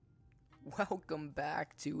Welcome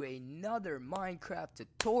back to another Minecraft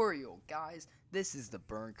tutorial, guys. This is the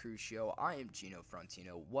Burn Crew Show. I am Gino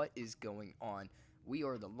Frontino. What is going on? We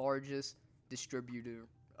are the largest distributor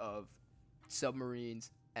of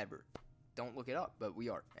submarines ever. Don't look it up, but we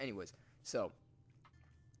are. Anyways, so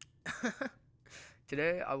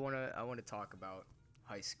today I wanna talk about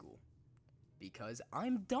high school because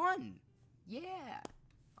I'm done. Yeah,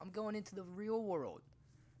 I'm going into the real world.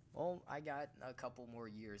 Well, I got a couple more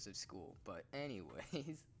years of school, but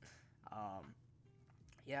anyways, um,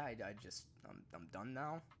 yeah, I'm done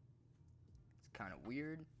now. It's kind of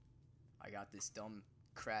weird. I got this dumb,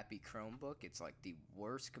 crappy Chromebook. It's like the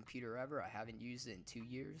worst computer ever. I haven't used it in 2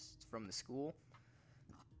 years. It's from the school,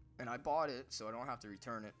 and I bought it so I don't have to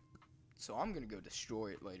return it. So I'm gonna go destroy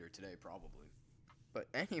it later today, probably. But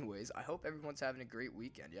anyways, I hope everyone's having a great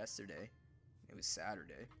weekend. Yesterday, it was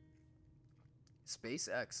Saturday.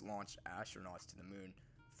 SpaceX launched astronauts to the moon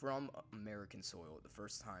from American soil the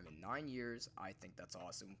first time in 9 years. I think that's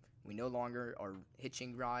awesome. We no longer are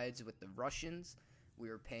hitching rides with the Russians. We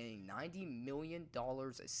are paying $90 million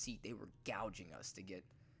a seat. They were gouging us to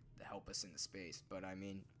help us into space. But I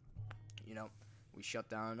mean, we shut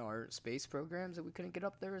down our space programs and we couldn't get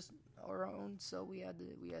up there as our own, so we had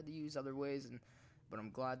to use other ways. But I'm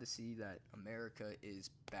glad to see that America is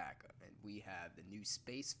back and we have the new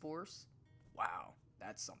Space Force. Wow,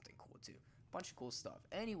 that's something cool too. Bunch of cool stuff.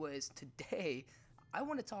 Anyways, today I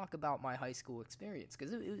want to talk about my high school experience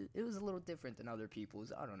because it was a little different than other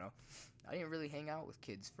people's. I don't know. I didn't really hang out with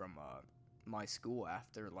kids from my school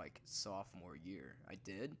after like sophomore year. I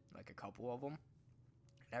did, like a couple of them.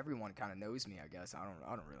 Everyone kind of knows me, I guess. I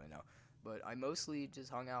don't really know. But I mostly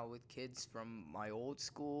just hung out with kids from my old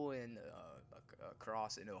school and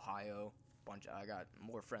across in Ohio. I got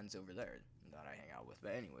more friends over there that I hang out with.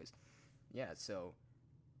 But anyways, yeah, so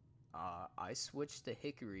I switched to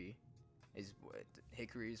Hickory.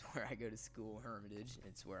 Hickory is where I go to school, Hermitage.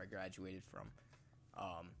 It's where I graduated from.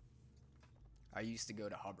 I used to go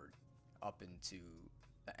to Hubbard up into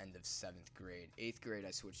the end of 7th grade. 8th grade,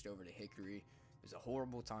 I switched over to Hickory. It was a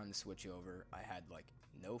horrible time to switch over. I had like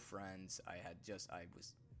no friends. I had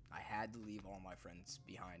to leave all my friends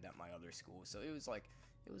behind at my other school. So it was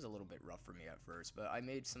a little bit rough for me at first, but I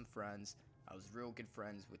made some friends. I was real good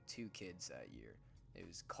friends with 2 kids that year. It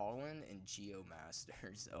was Colin and Geo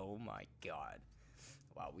Masters. Oh my god.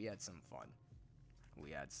 Wow, we had some fun.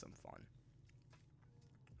 We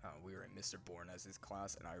were in Mr. Bornez's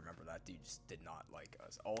class, and I remember that dude just did not like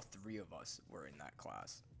us. All 3 of us were in that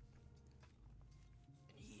class.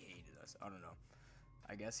 And he hated us. I don't know.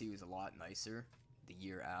 I guess he was a lot nicer the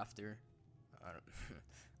year after. I don't,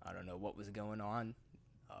 I don't know what was going on.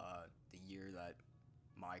 The year that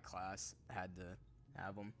my class had to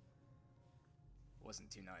have him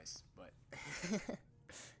wasn't too nice, but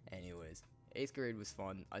anyways, 8th grade was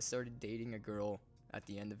fun. I started dating a girl at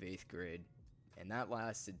the end of 8th grade, and that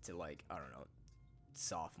lasted to like, I don't know,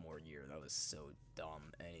 sophomore year. That was so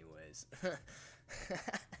dumb. Anyways,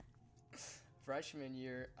 freshman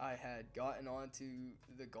year, I had gotten onto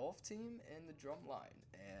the golf team and the drum line,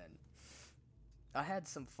 and I had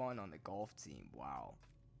some fun on the golf team. Wow.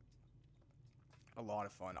 A lot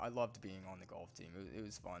of fun. I loved being on the golf team. It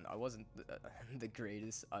was fun. I wasn't the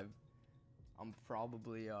greatest. I'm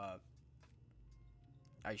probably I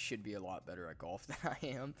should be a lot better at golf than I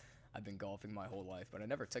am. I've been golfing my whole life, but I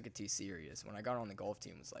never took it too serious. When I got on the golf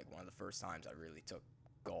team, it was like one of the first times I really took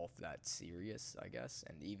golf that serious, I guess.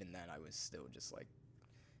 And even then, I was still just like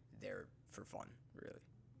there for fun, really.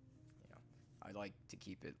 I like to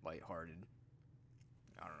keep it lighthearted.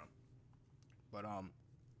 I don't know, but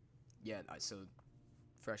yeah. So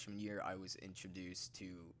freshman year, I was introduced to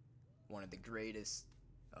one of the greatest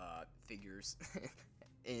figures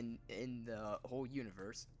in the whole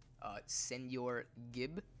universe, Senor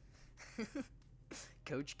Gibb.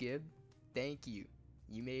 Coach Gibb, thank you.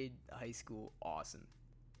 You made high school awesome.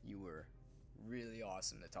 You were really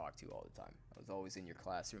awesome to talk to all the time. I was always in your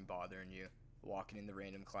classroom bothering you, walking into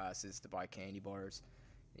random classes to buy candy bars.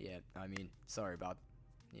 Yeah, I mean, sorry about,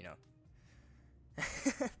 you know.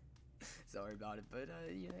 Sorry about it, but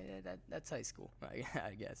that's high school.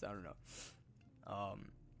 I guess, I don't know.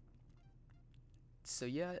 So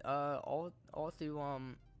yeah, all through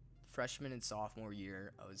freshman and sophomore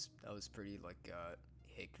year, I was pretty like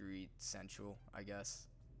Hickory central, I guess.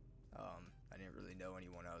 I didn't really know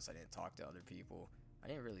anyone else. I didn't talk to other people. I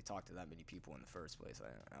didn't really talk to that many people in the first place.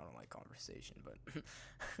 I don't like conversation, but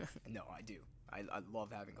no, I do. I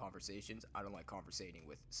love having conversations. I don't like conversating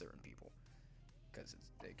with certain people because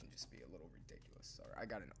they can just be a little ridiculous. Sorry, I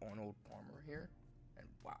got an Arnold Palmer here, and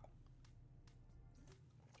wow,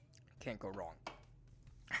 can't go wrong.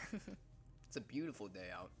 It's a beautiful day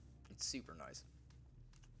out. It's super nice.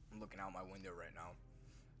 I'm looking out my window right now,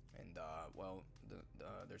 and well,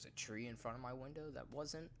 there's a tree in front of my window that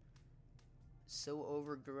wasn't so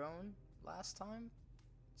overgrown last time,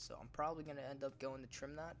 so I'm probably gonna end up going to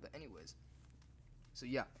trim that. But anyways, so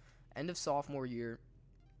yeah, end of sophomore year,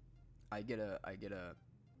 I get a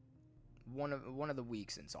one of the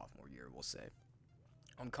weeks in sophomore year, we'll say.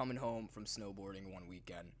 I'm coming home from snowboarding one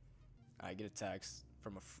weekend. I get a text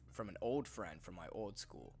from an old friend from my old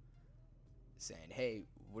school saying, "Hey,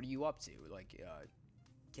 what are you up to? Like,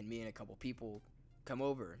 can me and a couple people come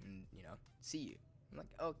over and see you?" I'm like,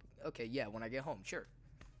 "Oh, okay, yeah, when I get home, sure."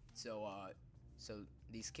 So so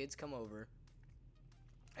these kids come over,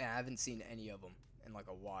 and I haven't seen any of them in like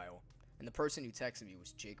a while. And the person who texted me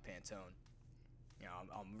was Jake Pantone.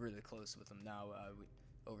 I'm really close with him now.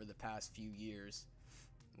 Over the past few years,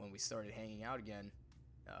 when we started hanging out again,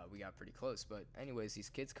 we got pretty close. But anyways, these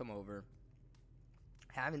kids come over.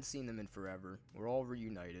 Haven't seen them in forever. We're all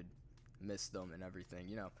reunited. Missed them and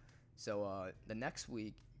everything. So the next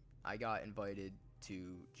week, I got invited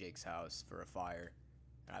to Jake's house for a fire.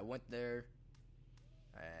 And I went there,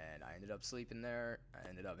 and I ended up sleeping there. I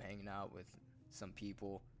ended up hanging out with some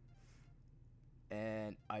people.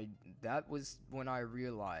 And that was when I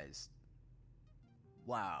realized,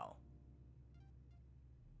 wow,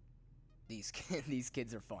 these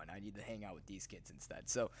kids are fun. I need to hang out with these kids instead.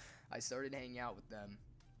 So I started hanging out with them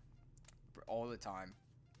all the time,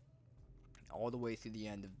 all the way through the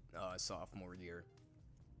end of sophomore year.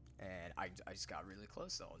 And I just got really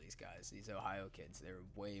close to all these guys. These Ohio kids, they were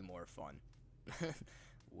way more fun.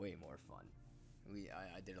 Way more fun.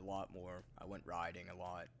 I did a lot more. I went riding a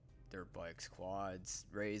lot. Dirt bikes, quads,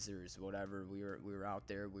 razors, whatever. We were out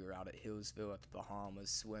there. We were out at Hillsville, at the Bahamas,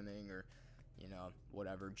 swimming, or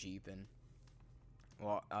whatever, jeeping.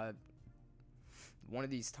 Well, one of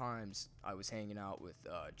these times I was hanging out with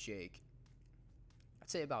Jake. I'd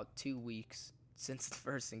say about 2 weeks since the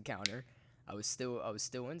first encounter. I was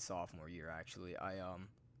still in sophomore year actually. I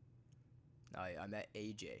met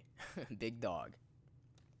AJ, Big Dog.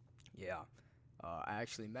 Yeah, I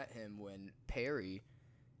actually met him when Perry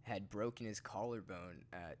had broken his collarbone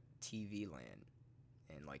at TV Land,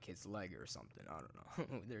 and like his leg or something. I don't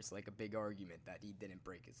know. There's like a big argument that he didn't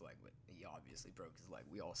break his leg, but he obviously broke his leg.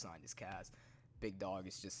 We all signed his cast. Big Dog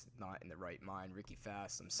is just not in the right mind. Ricky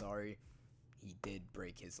Fast, I'm sorry, he did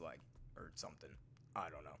break his leg or something. I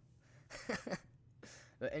don't know.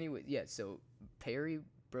 But anyway, yeah. So Perry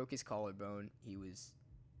broke his collarbone. He was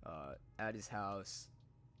at his house,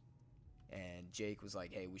 and Jake was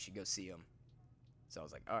like, "Hey, we should go see him." So I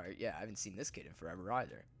was like, all right, yeah, I haven't seen this kid in forever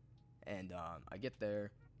either. And I get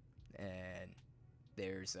there, and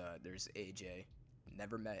there's AJ.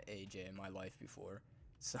 Never met AJ in my life before.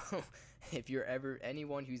 So if you're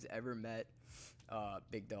anyone who's ever met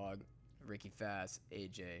Big Dog, Ricky Fast,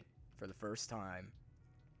 AJ for the first time,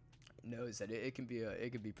 knows that it can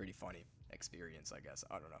be pretty funny experience, I guess.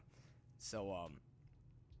 I don't know. So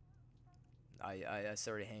I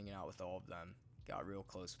started hanging out with all of them, got real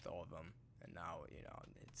close with all of them. And now,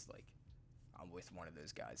 it's like I'm with one of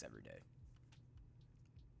those guys every day.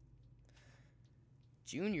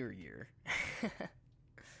 Junior year.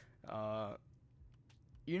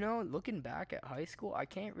 Looking back at high school, I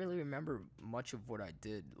can't really remember much of what I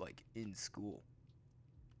did, like, in school.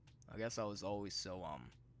 I guess I was always so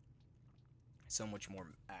much more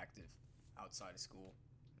active outside of school.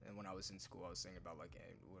 And when I was in school, I was thinking about, like,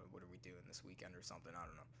 hey, what are we doing this weekend or something? I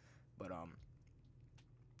don't know. But,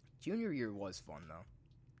 junior year was fun though.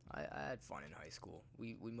 I had fun in high school.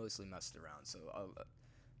 We mostly messed around, so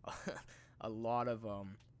a lot of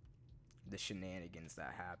the shenanigans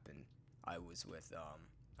that happened, I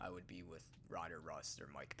would be with Ryder Rust or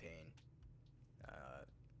Mike Payne.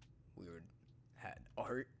 We would had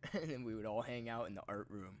art, and then we would all hang out in the art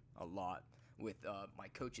room a lot with my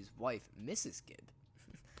coach's wife, Mrs. Gibb.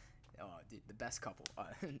 The best couple.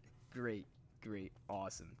 Great,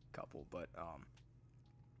 awesome couple. But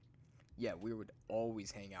yeah, we would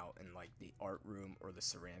always hang out in like the art room or the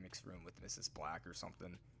ceramics room with Mrs. Black or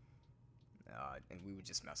something, and we would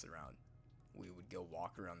just mess around. We would go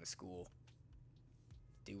walk around the school,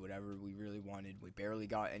 do whatever we really wanted. We barely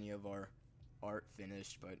got any of our art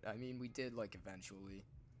finished, but I mean, we did like eventually.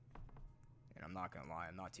 And I'm not gonna lie,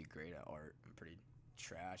 I'm not too great at art. I'm pretty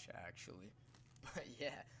trash actually. But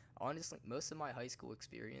yeah, honestly, most of my high school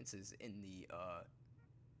experience is in the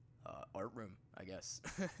art room, I guess.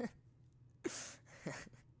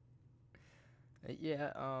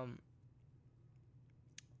 Yeah,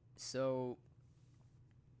 so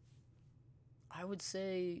I would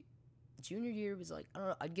say junior year was like, I don't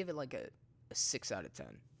know, I'd give it like a 6 out of 10.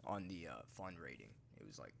 on the fun rating. It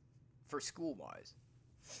was like for school wise,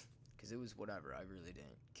 because it was whatever. I really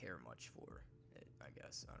didn't care much for it. I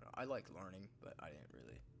guess I don't know. I like learning, but I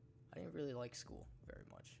didn't really like school very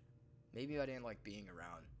much. Maybe I didn't like being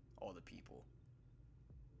around all the people,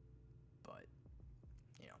 but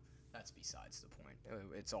you know, that's besides the point.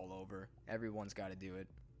 It's all over. Everyone's got to do it.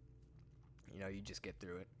 You know, you just get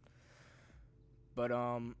through it. But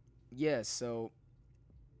yeah. So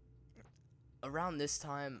around this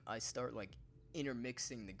time, I start like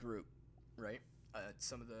intermixing the group, right?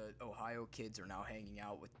 Some of the Ohio kids are now hanging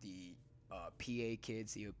out with the PA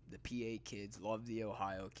kids. The PA kids love the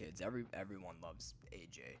Ohio kids. Everyone loves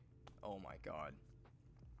AJ. Oh my God,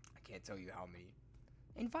 I can't tell you how many.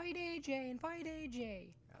 Invite AJ, invite AJ.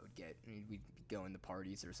 I would get. We'd be going to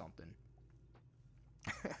parties or something.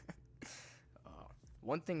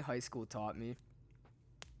 One thing high school taught me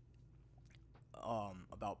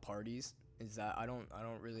about parties is that I don't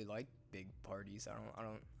really like big parties.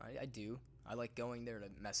 I do. I like going there to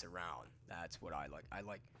mess around. That's what I like.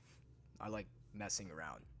 I like messing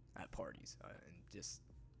around at parties and just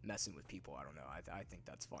messing with people. I don't know. I think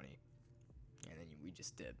that's funny. And then we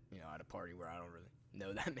just dip, at a party where I don't really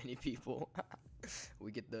know that many people.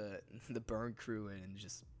 We get the burn crew in and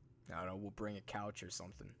just, I don't know, we'll bring a couch or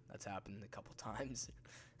something. That's happened a couple times.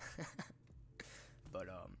 But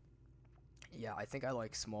yeah, I think I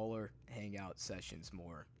like smaller hangout sessions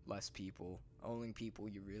more. Less people, only people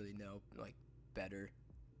you really know, like better.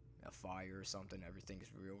 A fire or something.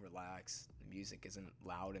 Everything's real relaxed. The music isn't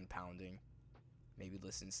loud and pounding. Maybe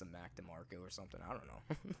listen to some Mac DeMarco or something. I don't know.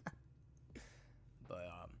 But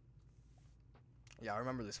yeah, I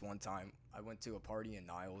remember this one time I went to a party in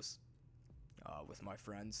Niles with my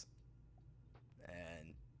friends,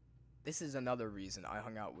 and this is another reason I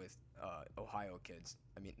hung out with Ohio kids.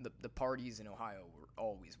 I mean, the parties in Ohio were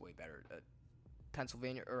always way better.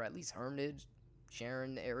 Pennsylvania, or at least Hermitage,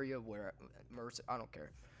 Sharon area, where Mercer, I don't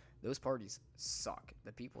care. Those parties suck.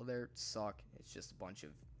 The people there suck. It's just a bunch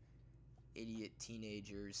of idiot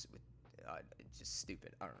teenagers with just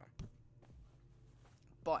stupid. I don't know.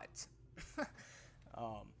 But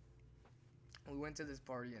we went to this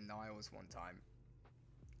party in Niles one time,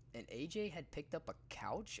 and AJ had picked up a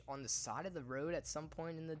couch on the side of the road at some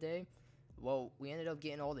point in the day. Well, we ended up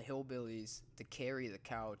getting all the hillbillies to carry the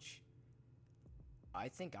couch. I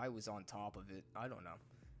think I was on top of it. I don't know.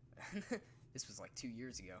 This was like 2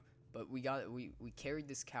 years ago. But we carried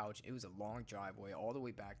this couch. It was a long driveway all the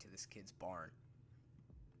way back to this kid's barn.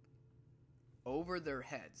 Over their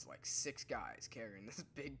heads, like 6 guys carrying this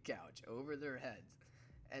big couch over their heads.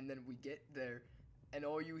 And then we get there, and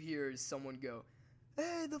all you hear is someone go,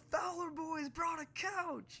 "Hey, the Fowler boys brought a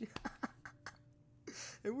couch!"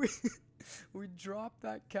 And we dropped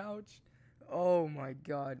that couch. Oh my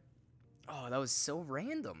God. Oh, that was so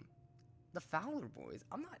random. The Fowler boys.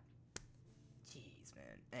 I'm not... Jeez,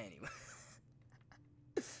 man.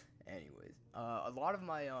 Anyways. A lot of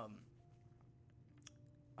my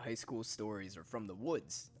high school stories are from the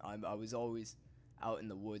woods. I was always out in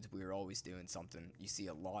the woods. We were always doing something. You see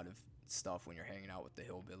a lot of stuff when you're hanging out with the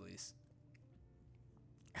hillbillies.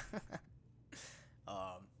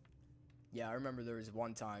 Yeah, I remember there was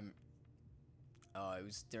one time, it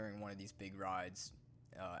was during one of these big rides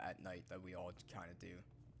at night that we all kind of do.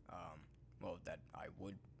 Well, that I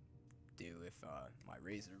would do if my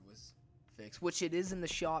razor was fixed, which it is in the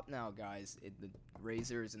shop now, guys. The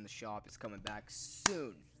razor is in the shop. It's coming back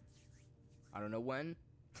soon. I don't know when,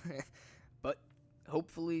 but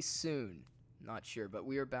hopefully soon. Not sure, but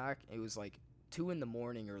we were back. It was like 2 in the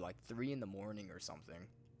morning or like 3 in the morning or something.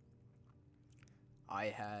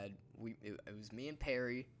 It was me and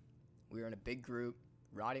Perry. We were in a big group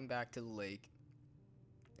riding back to the lake,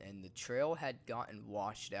 and the trail had gotten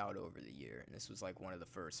washed out over the year, and this was like one of the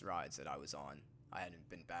first rides that I was on. I hadn't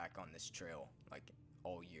been back on this trail like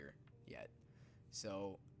all year yet,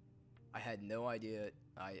 so I had no idea.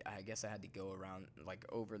 I guess I had to go around like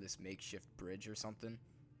over this makeshift bridge or something,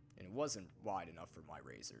 and it wasn't wide enough for my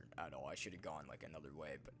razor at all. I should have gone like another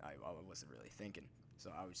way, but I wasn't really thinking,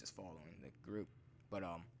 so I was just following the group. But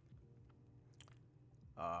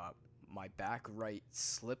my back right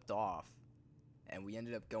slipped off, and we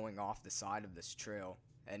ended up going off the side of this trail,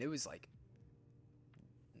 and it was like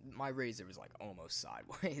my razor was like almost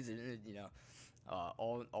sideways.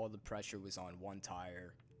 All the pressure was on one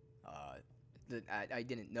tire. I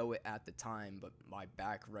didn't know it at the time, but my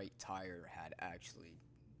back right tire had actually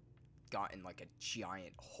gotten like a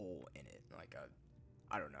giant hole in it. Like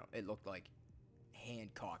I don't know. It looked like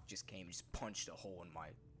Hancock just came and just punched a hole in my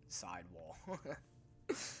sidewall.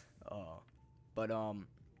 But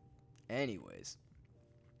anyways,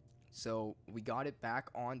 So we got it back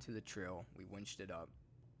onto the trail. We winched it up.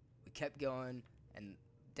 We kept going, and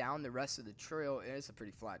down the rest of the trail, and it's a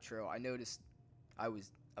pretty flat trail. I noticed I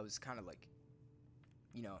was kind of like,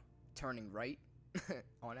 turning right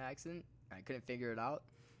on accident. I couldn't figure it out.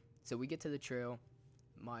 So we get to the trail.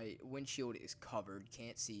 My windshield is covered.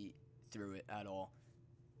 Can't see through it at all.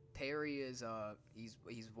 Perry is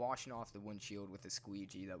he's washing off the windshield with a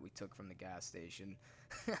squeegee that we took from the gas station.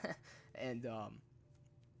 And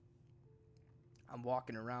I'm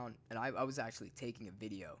walking around, and I was actually taking a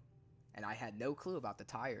video, and I had no clue about the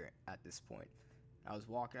tire at this point. I was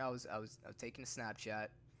walking, I was taking a Snapchat,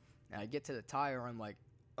 and I get to the tire, I'm like,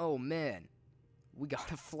 oh man, we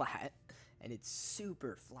got a flat, and it's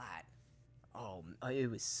super flat. Oh,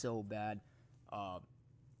 it was so bad.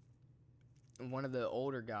 One of the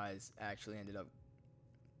older guys actually ended up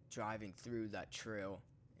driving through that trail,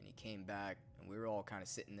 and he came back, and we were all kind of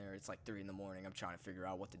sitting there. It's like 3 in the morning. I'm trying to figure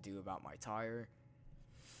out what to do about my tire.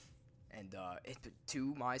 And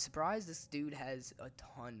to my surprise, this dude has a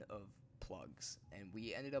ton of plugs, and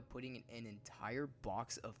we ended up putting in an entire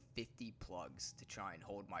box of 50 plugs to try and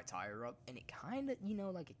hold my tire up, and it kind of,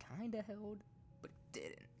 it kind of held, but it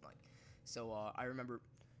didn't. So I remember,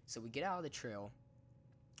 so we get out of the trail.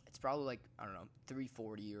 It's probably like, I don't know,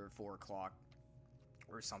 3:40 or 4 o'clock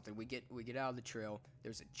or something. We get out of the trail.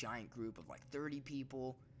 There's a giant group of like 30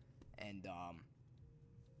 people, and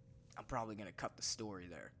I'm probably gonna cut the story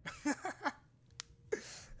there.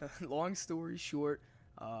 Long story short,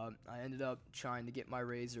 I ended up trying to get my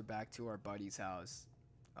Razor back to our buddy's house,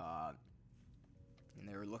 and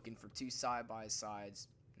they were looking for 2 side-by-sides.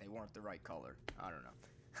 They weren't the right color. I don't know.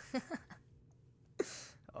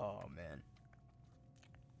 Oh man.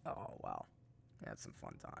 Oh wow. We had some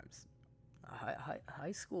fun times.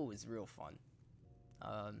 High school was real fun.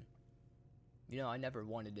 I never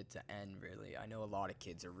wanted it to end, really. I know a lot of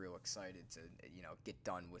kids are real excited to, get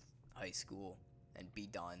done with high school and be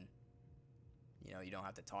done. You don't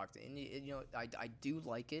have to talk to, and I do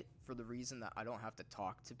like it for the reason that I don't have to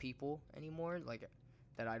talk to people anymore, like,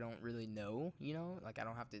 that I don't really know, like, I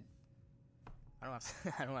don't have to I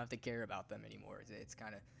don't have to care about them anymore. It's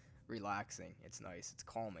kind of relaxing. It's nice. It's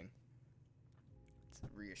calming. It's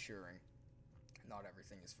reassuring. Not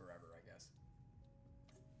everything is forever, I guess.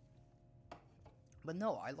 But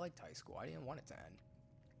no, I liked high school. I didn't want it to end,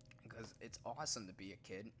 because it's awesome to be a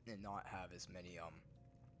kid and not have as many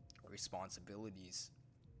responsibilities,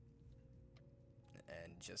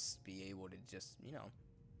 and just be able to just,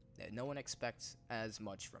 no one expects as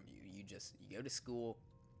much from you. You go to school.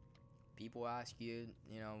 People ask you,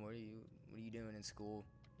 what are you doing in school?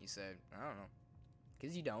 You say, I don't know,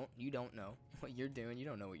 because you don't know what you're doing. You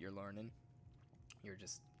don't know what you're learning. You're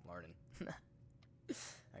just learning,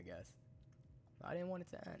 I guess. I didn't want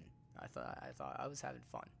it to end. I thought I was having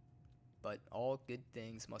fun, but all good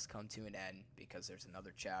things must come to an end, because there's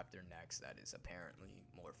another chapter next that is apparently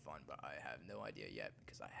more fun, but I have no idea yet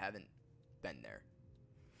because I haven't been there.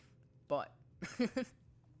 But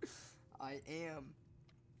I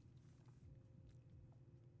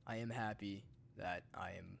am happy that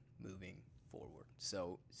I am moving forward.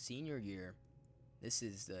 So senior year, this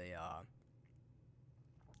is the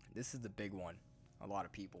big one. A lot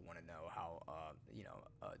of people want to know how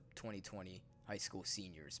 2020 high school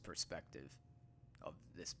seniors' perspective of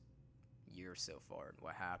this year so far and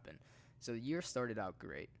what happened. So the year started out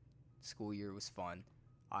great. School year was fun.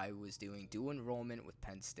 I was doing dual enrollment with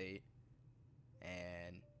Penn State,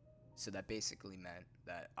 and so that basically meant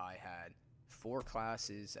that I had 4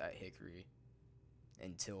 classes at Hickory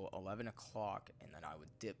until 11 o'clock, and then I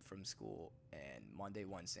would dip from school, and Monday,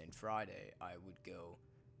 Wednesday, and Friday I would go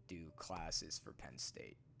do classes for Penn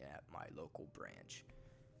State at my local branch,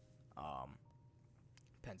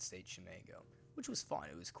 Penn State Chemago, which was fun.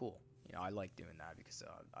 It was cool. I liked doing that because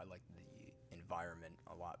I liked the environment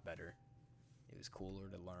a lot better. It was cooler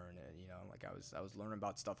to learn, and I was learning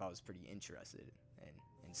about stuff I was pretty interested in,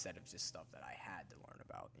 instead of just stuff that I had to learn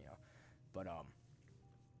about. But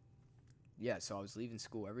yeah, so I was leaving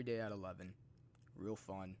school every day at 11. Real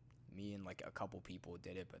fun. Me and like a couple people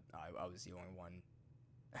did it, but I was the only one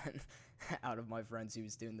out of my friends who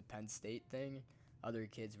was doing the Penn State thing. Other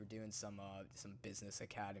kids were doing some business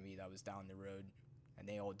academy that was down the road, and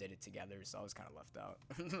they all did it together, so I was kind of left out.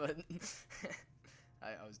 But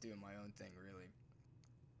I was doing my own thing, really.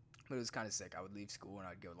 But it was kind of sick. I would leave school and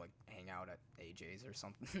I'd go like hang out at AJ's or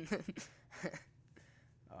something.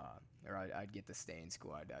 Or I'd get to stay in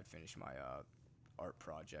school. I'd finish my art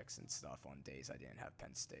projects and stuff on days I didn't have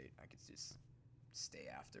Penn State. I could just stay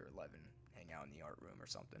after 11, hang out in the art room or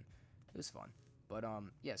something. It was fun. But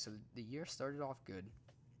yeah, so the year started off good.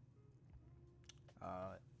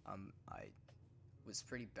 I was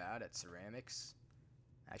pretty bad at ceramics.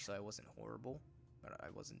 Actually, I wasn't horrible, but I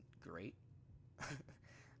wasn't great.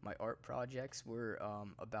 My art projects were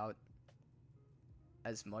about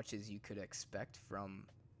as much as you could expect from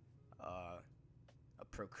uh, a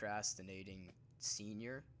procrastinating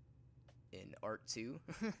senior in art 2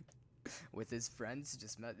 with his friends.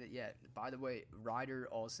 Just met it. Yeah, by the way, Ryder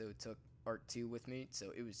also took art 2 with me,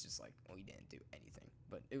 so it was just like we didn't do anything,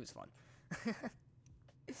 but it was fun.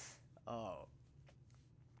 Oh,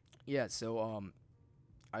 yeah, so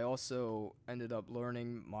I also ended up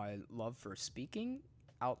learning my love for speaking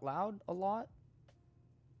out loud a lot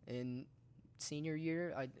in senior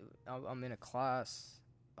year. I'm in a class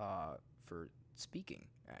for speaking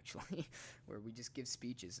actually, where we just give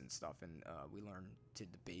speeches and stuff, and we learn to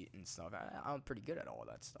debate and stuff. I'm pretty good at all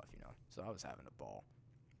that stuff, So I was having a ball.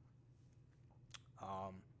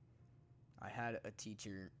 Um, I had a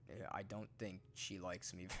teacher. I don't think she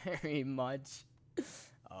likes me very much.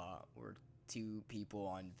 We're two people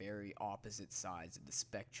on very opposite sides of the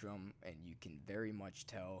spectrum, and you can very much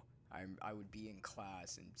tell. I would be in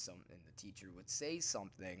class, and the teacher would say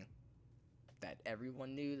something that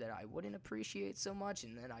everyone knew that I wouldn't appreciate so much,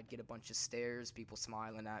 and then I'd get a bunch of stares, people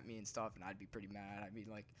smiling at me and stuff, and I'd be pretty mad. I'd be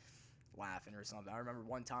like laughing or something. I remember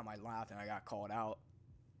one time I laughed and I got called out,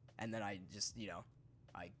 and then I just,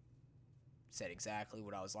 I said exactly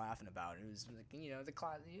what I was laughing about. It was like, the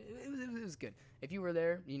class, it was good. If you were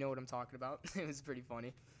there, you know what I'm talking about. It was pretty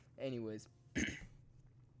funny. Anyways,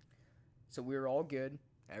 so we were all good.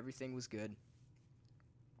 Everything was good.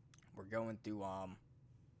 We're going through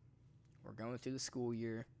the school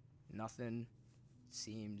year. Nothing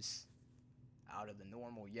seems out of the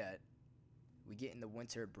normal yet. We get in the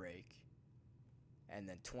winter break, and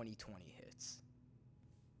then 2020 hits.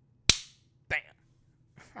 Bam!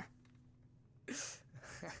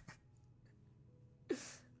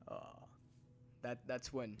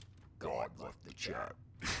 That's when God left the chat.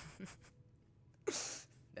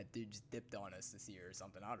 That dude just dipped on us this year or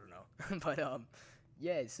something. I don't know. But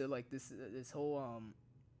yeah. So like this whole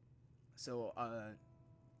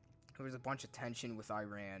there was a bunch of tension with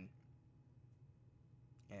Iran,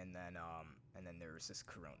 and then there was this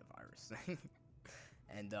coronavirus thing.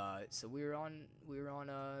 And so we were on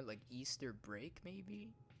like Easter break,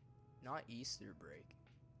 maybe, not Easter break.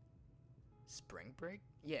 Spring break?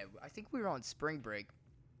 Yeah, I think we were on spring break,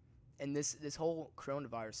 and this whole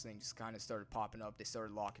coronavirus thing just kind of started popping up. They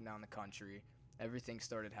started locking down the country. Everything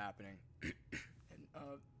started happening,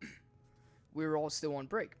 and we were all still on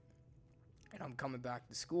break. And I'm coming back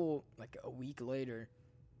to school like a week later,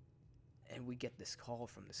 and we get this call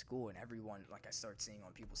from the school, and everyone, like, I start seeing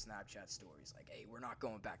on people's Snapchat stories, like, hey, we're not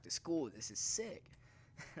going back to school. This is sick.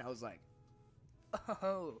 And I was like,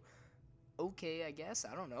 oh, okay, I guess.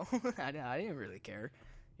 I don't know. I didn't really care.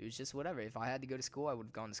 It was just whatever. If I had to go to school, I would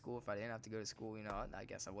have gone to school. If I didn't have to go to school, I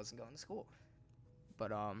guess I wasn't going to school.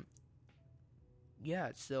 But,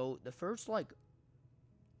 yeah, so the first, like,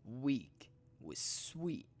 week was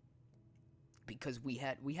sweet because we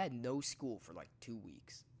had no school for, like, 2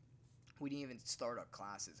 weeks. We didn't even start up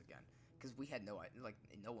classes again because we had no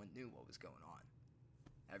one knew what was going on.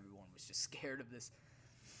 Everyone was just scared of this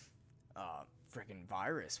freaking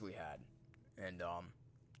virus we had, and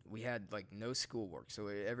we had like no schoolwork, so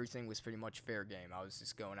everything was pretty much fair game. I was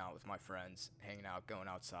just going out with my friends, hanging out, going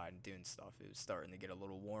outside and doing stuff. It was starting to get a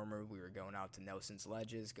little warmer. We were going out to Nelson's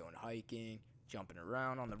Ledges, going hiking, jumping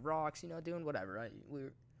around on the rocks, doing whatever. Right? We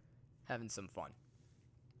were having some fun.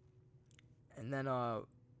 And then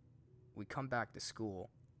we come back to school,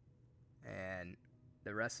 and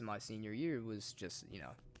the rest of my senior year was just,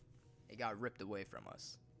 it got ripped away from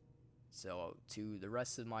us. So to the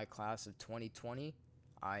rest of my class of 2020,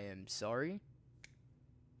 I am sorry,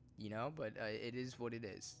 but it is what it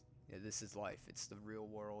is. This is life. It's the real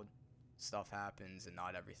world. Stuff happens, and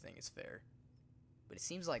not everything is fair. But it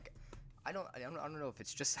seems like I don't know if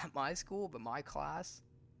it's just at my school, but my class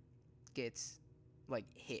gets like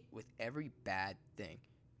hit with every bad thing.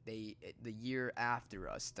 The year after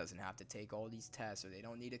us doesn't have to take all these tests, or they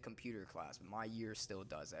don't need a computer class, but my year still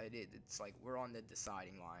does. It's like we're on the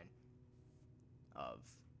deciding line of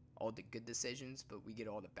all the good decisions, but we get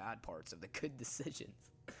all the bad parts of the good decisions.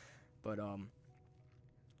 But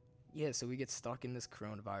yeah, so we get stuck in this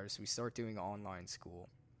coronavirus. We start doing online school,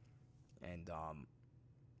 and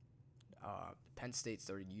Penn State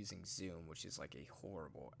started using Zoom, which is like a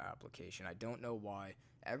horrible application. I don't know why.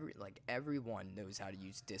 Everyone knows how to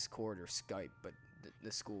use Discord or Skype, but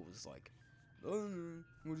the school was like, oh,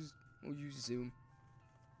 we'll use Zoom.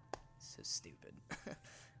 So stupid.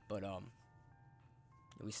 But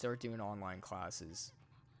we start doing online classes,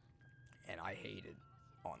 and I hate it.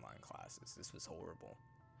 online classes. This was horrible.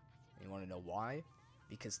 And you want to know why?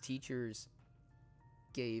 Because teachers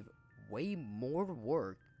gave way more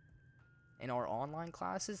work in our online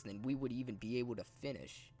classes than we would even be able to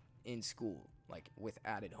finish in school, like with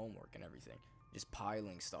added homework and everything. Just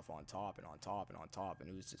piling stuff on top and on top and on top, and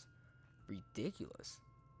it was just ridiculous.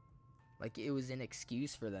 Like, it was an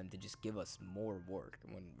excuse for them to just give us more work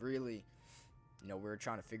when really, we were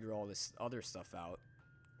trying to figure all this other stuff out.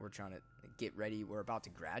 We're trying to get ready. We're about to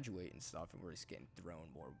graduate and stuff, and we're just getting thrown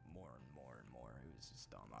more and more and more. It was just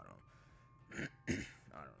dumb. I don't know.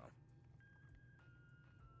 I don't know.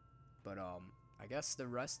 But I guess the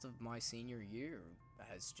rest of my senior year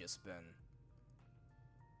has just been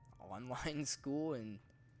online school and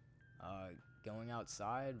going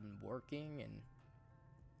outside and working, and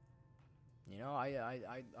I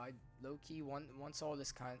low-key, once all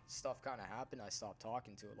this kind of stuff kind of happened, I stopped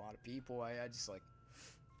talking to a lot of people. I just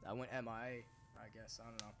I went MIA, I guess. I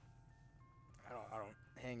don't know. I don't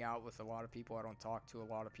hang out with a lot of people. I don't talk to a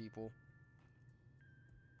lot of people.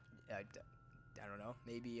 I don't know.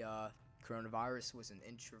 Maybe coronavirus was an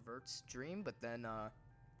introvert's dream, but then my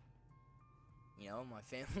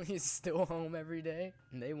family is still home every day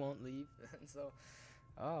and they won't leave, and so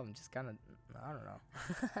I'm just kind of, I don't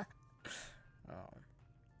know.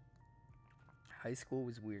 High school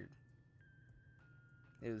was weird.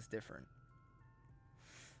 It was different.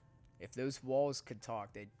 If those walls could talk,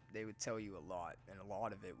 they would tell you a lot, and a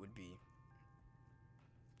lot of it would be,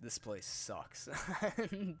 this place sucks.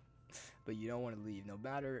 But you don't want to leave. No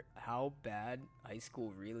matter how bad high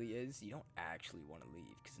school really is, you don't actually want to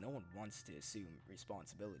leave, because no one wants to assume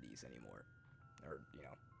responsibilities anymore. Or,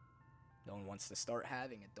 no one wants to start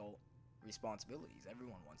having adult responsibilities.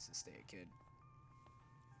 Everyone wants to stay a kid.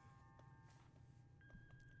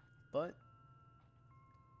 But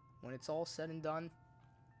when it's all said and done,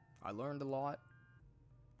 I learned a lot.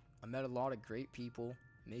 I met a lot of great people,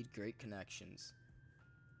 made great connections.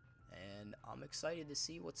 And I'm excited to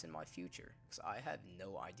see what's in my future, because I have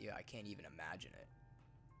no idea. I can't even imagine it.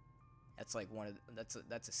 That's like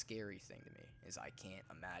that's a scary thing to me, is I can't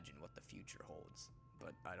imagine what the future holds.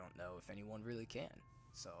 But I don't know if anyone really can.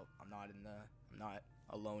 So I'm not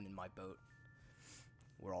alone in my boat.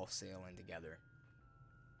 We're all sailing together.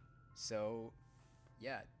 So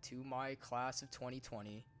yeah, to my class of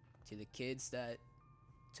 2020, to the kids that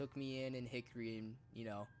took me in Hickory and,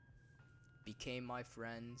 became my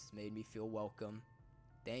friends, made me feel welcome.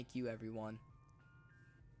 Thank you, everyone.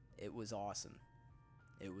 It was awesome.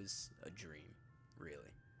 It was a dream,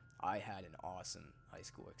 really. I had an awesome high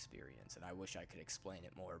school experience, and I wish I could explain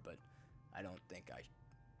it more, but I don't think I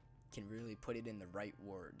can really put it in the right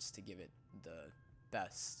words to give it the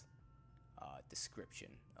best description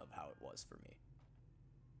of how it was for me.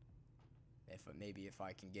 If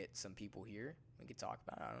I can get some people here, we could talk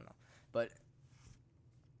about it. I don't know. But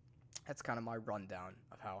that's kind of my rundown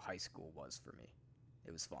of how high school was for me.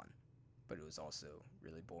 It was fun, but it was also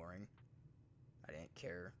really boring. I didn't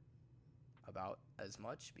care about as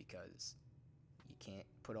much because you can't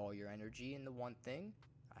put all your energy into one thing.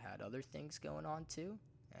 I had other things going on too,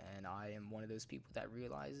 and I am one of those people that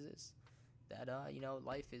realizes that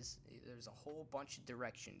life there's a whole bunch of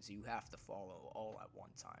directions you have to follow all at one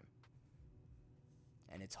time.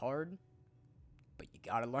 And it's hard, but you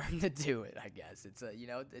gotta learn to do it, I guess. It's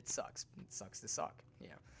it sucks. It sucks to suck,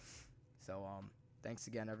 So thanks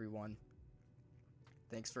again, everyone.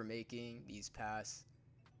 Thanks for making these past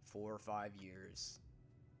 4 or 5 years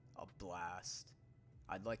a blast.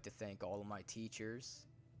 I'd like to thank all of my teachers.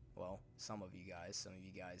 Well, some of you guys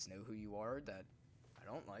know who you are that I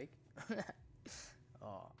don't like.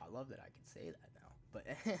 Oh, I love that I can say that now. But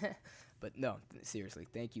but no, seriously,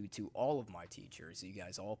 thank you to all of my teachers. You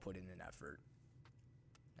guys all put in an effort.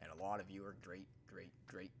 And a lot of you are great, great,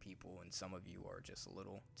 great people, and some of you are just a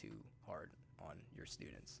little too hard on your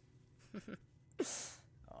students.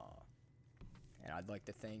 And I'd like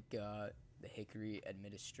to thank the Hickory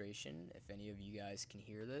administration. If any of you guys can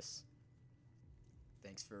hear this,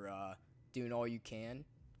 thanks for doing all you can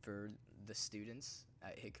for the students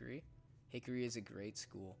at Hickory. Hickory is a great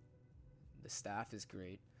school. The staff is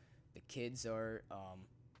great. The kids are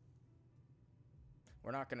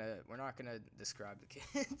we're not gonna describe the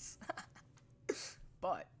kids.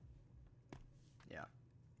 But yeah,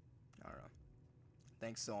 I don't know.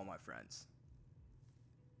 Thanks to all my friends.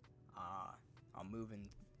 I'm moving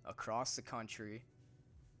across the country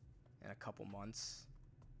in a couple months,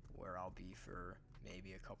 where I'll be for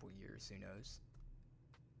maybe a couple years, who knows.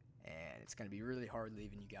 And it's gonna be really hard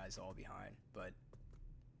leaving you guys all behind, but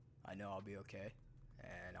I know I'll be okay,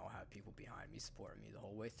 and I'll have people behind me supporting me the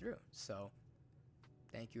whole way through. So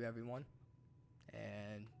thank you, everyone.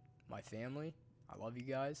 and my family. I love you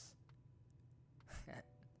guys.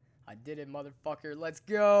 I did it, motherfucker. Let's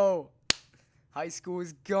go. High school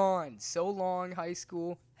is gone. So long, high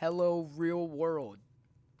school. Hello, real world.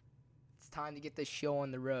 It's time to get this show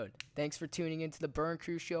on the road. Thanks for tuning into the Burn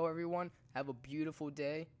Crew Show, everyone. Have a beautiful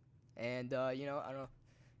day. And, I don't know.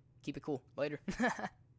 Keep it cool. Later.